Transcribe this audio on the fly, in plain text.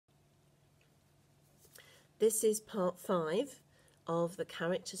This is part 5 of The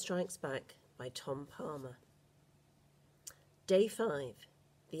Character Strikes Back by Tom Palmer. Day 5,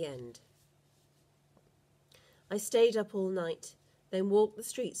 the end. I stayed up all night, then walked the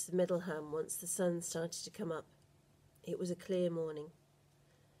streets of Middleham once the sun started to come up. It was a clear morning.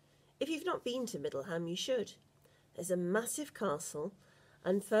 If you've not been to Middleham, you should. There's a massive castle,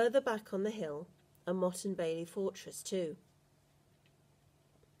 and further back on the hill, a Motte and Bailey fortress too.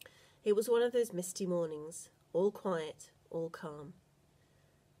 It was one of those misty mornings, all quiet, all calm,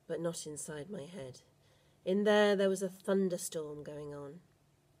 but not inside my head. In there was a thunderstorm going on.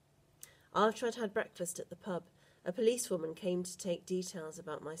 After I'd had breakfast at the pub, a policewoman came to take details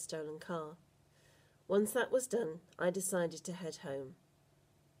about my stolen car. Once that was done, I decided to head home.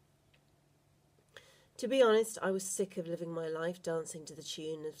 To be honest, I was sick of living my life dancing to the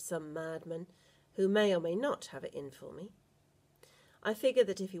tune of some madman who may or may not have it in for me. I figured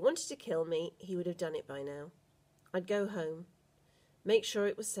that if he wanted to kill me, he would have done it by now. I'd go home, make sure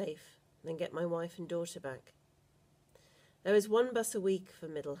it was safe, then get my wife and daughter back. There is one bus a week for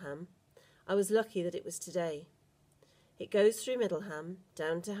Middleham. I was lucky that it was today. It goes through Middleham,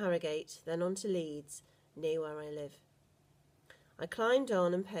 down to Harrogate, then on to Leeds, near where I live. I climbed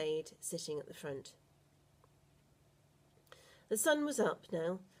on and paid, sitting at the front. The sun was up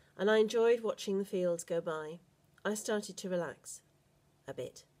now, and I enjoyed watching the fields go by. I started to relax. A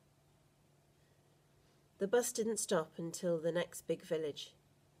bit. The bus didn't stop until the next big village,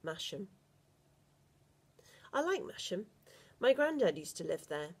 Masham. I like Masham. My granddad used to live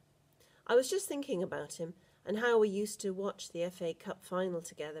there. I was just thinking about him and how we used to watch the FA Cup final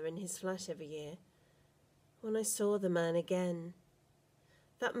together in his flat every year. When I saw the man again,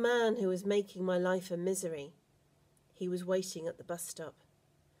 that man who was making my life a misery, he was waiting at the bus stop.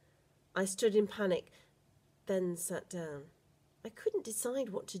 I stood in panic, then sat down. I couldn't decide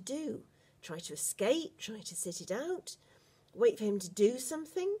what to do. Try to escape, try to sit it out, wait for him to do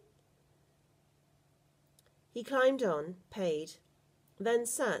something. He climbed on, paid, then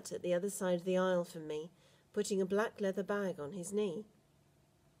sat at the other side of the aisle from me, putting a black leather bag on his knee.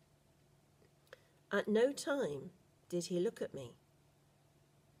 At no time did he look at me.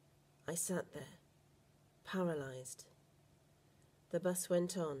 I sat there, paralysed. The bus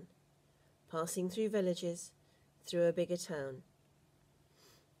went on, passing through villages, through a bigger town.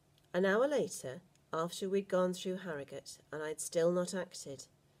 An hour later, after we'd gone through Harrogate and I'd still not acted,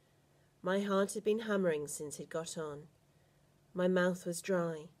 my heart had been hammering since it got on. My mouth was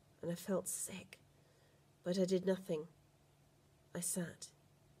dry and I felt sick, but I did nothing. I sat.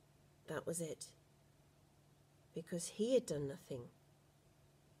 That was it. Because he had done nothing.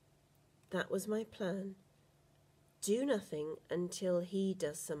 That was my plan. Do nothing until he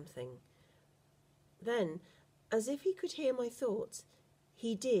does something. Then, as if he could hear my thoughts,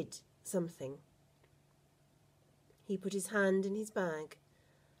 he did something. He put his hand in his bag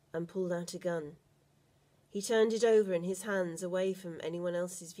and pulled out a gun. He turned it over in his hands away from anyone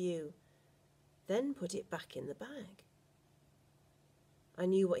else's view, then put it back in the bag. I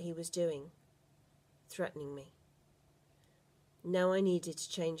knew what he was doing, threatening me. Now I needed to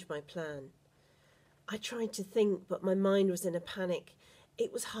change my plan. I tried to think, but my mind was in a panic.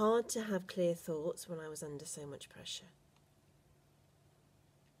 It was hard to have clear thoughts when I was under so much pressure.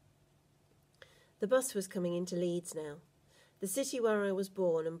 The bus was coming into Leeds now, the city where I was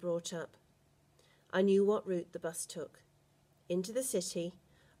born and brought up. I knew what route the bus took. Into the city,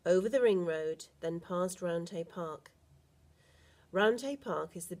 over the ring road, then past Roundhay Park. Roundhay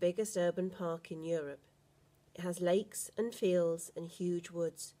Park is the biggest urban park in Europe. It has lakes and fields and huge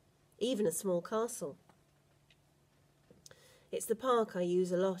woods, even a small castle. It's the park I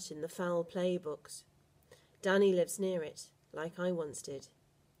use a lot in the foul play books. Danny lives near it, like I once did.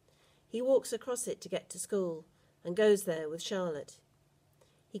 He walks across it to get to school and goes there with Charlotte.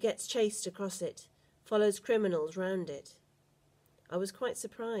 He gets chased across it, follows criminals round it. I was quite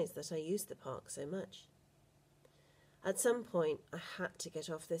surprised that I used the park so much. At some point, I had to get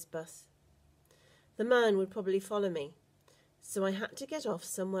off this bus. The man would probably follow me, so I had to get off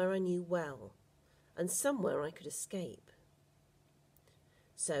somewhere I knew well, and somewhere I could escape.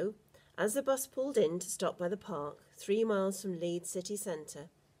 So, as the bus pulled in to stop by the park, 3 miles from Leeds city centre,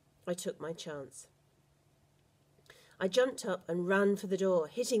 I took my chance. I jumped up and ran for the door,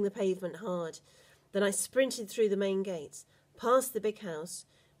 hitting the pavement hard. Then I sprinted through the main gates, past the big house,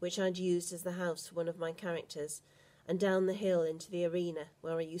 which I'd used as the house for one of my characters, and down the hill into the arena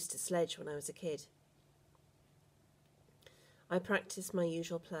where I used to sledge when I was a kid. I practised my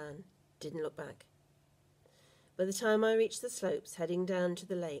usual plan, didn't look back. By the time I reached the slopes heading down to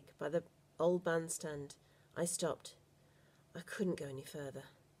the lake by the old bandstand, I stopped. I couldn't go any further.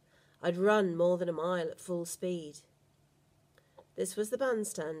 I'd run more than a mile at full speed. This was the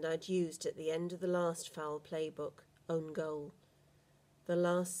bandstand I'd used at the end of the last foul playbook, Own Goal, the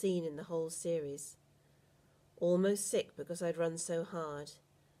last scene in the whole series. Almost sick because I'd run so hard,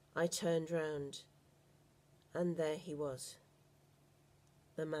 I turned round, and there he was,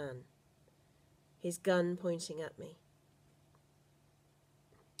 the man, his gun pointing at me.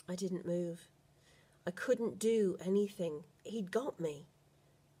 I didn't move. I couldn't do anything. He'd got me.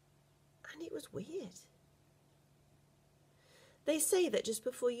 And it was weird. They say that just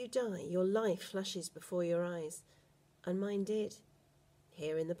before you die, your life flashes before your eyes, and mine did,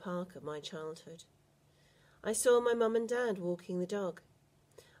 here in the park of my childhood. I saw my mum and dad walking the dog.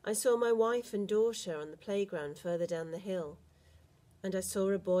 I saw my wife and daughter on the playground further down the hill, and I saw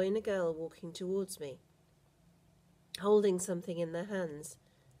a boy and a girl walking towards me, holding something in their hands,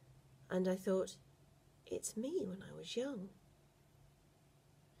 and I thought, it's me when I was young.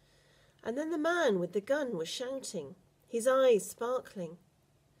 And then the man with the gun was shouting, his eyes sparkling.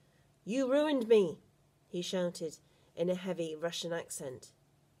 "You ruined me," he shouted in a heavy Russian accent.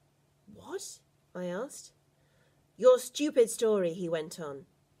 "What?" I asked. "Your stupid story," he went on.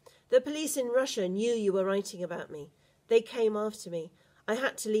 "The police in Russia knew you were writing about me. They came after me. I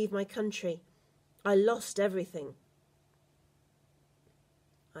had to leave my country. I lost everything."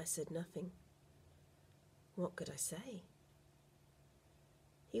 I said nothing. What could I say?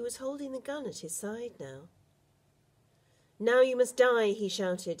 He was holding the gun at his side now. "Now you must die," he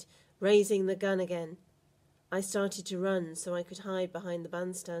shouted, raising the gun again. I started to run so I could hide behind the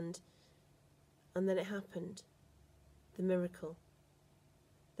bandstand. And then it happened. The miracle.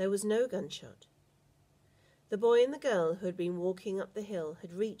 There was no gunshot. The boy and the girl who had been walking up the hill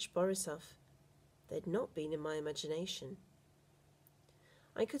had reached Borisov. They'd not been in my imagination.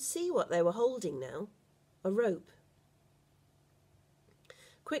 I could see what they were holding now. A rope.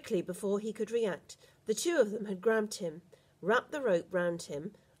 Quickly, before he could react, the two of them had grabbed him, wrapped the rope round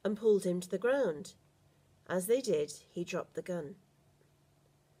him, and pulled him to the ground. As they did, he dropped the gun.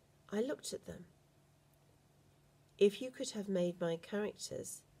 I looked at them. If you could have made my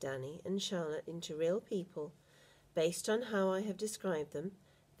characters, Danny and Charlotte, into real people, based on how I have described them,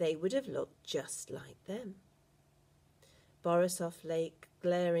 they would have looked just like them. Borisov lay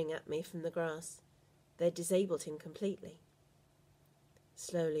glaring at me from the grass. They'd disabled him completely.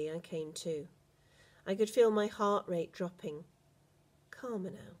 Slowly I came to. I could feel my heart rate dropping.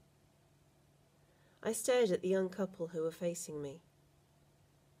 Calmer now. I stared at the young couple who were facing me.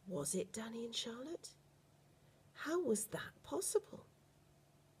 Was it Danny and Charlotte? How was that possible?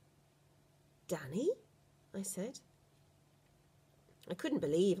 "Danny?" I said. I couldn't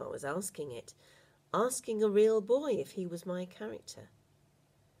believe I was asking it, asking a real boy if he was my character.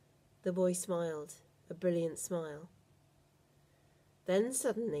 The boy smiled, a brilliant smile. Then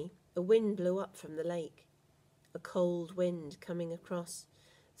suddenly a wind blew up from the lake, a cold wind coming across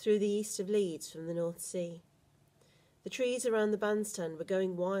through the east of Leeds from the North Sea. The trees around the bandstand were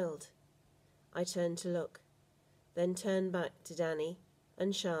going wild. I turned to look, then turned back to Danny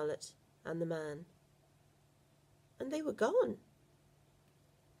and Charlotte and the man. And they were gone.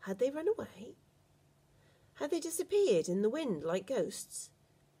 Had they run away? Had they disappeared in the wind like ghosts?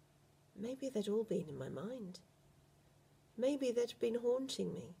 Maybe they'd all been in my mind. Maybe they'd been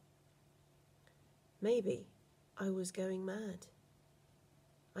haunting me. Maybe I was going mad.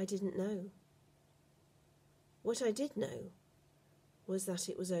 I didn't know. What I did know was that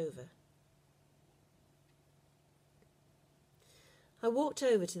it was over. I walked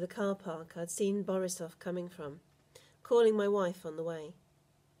over to the car park I'd seen Borisov coming from, calling my wife on the way.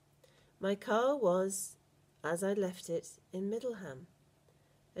 My car was, as I'd left it, in Middleham,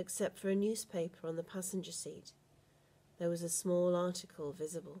 except for a newspaper on the passenger seat. There was a small article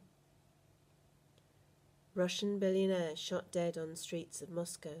visible. Russian billionaire shot dead on streets of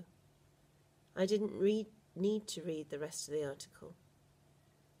Moscow. I didn't need to read the rest of the article.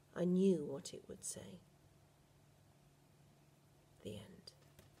 I knew what it would say.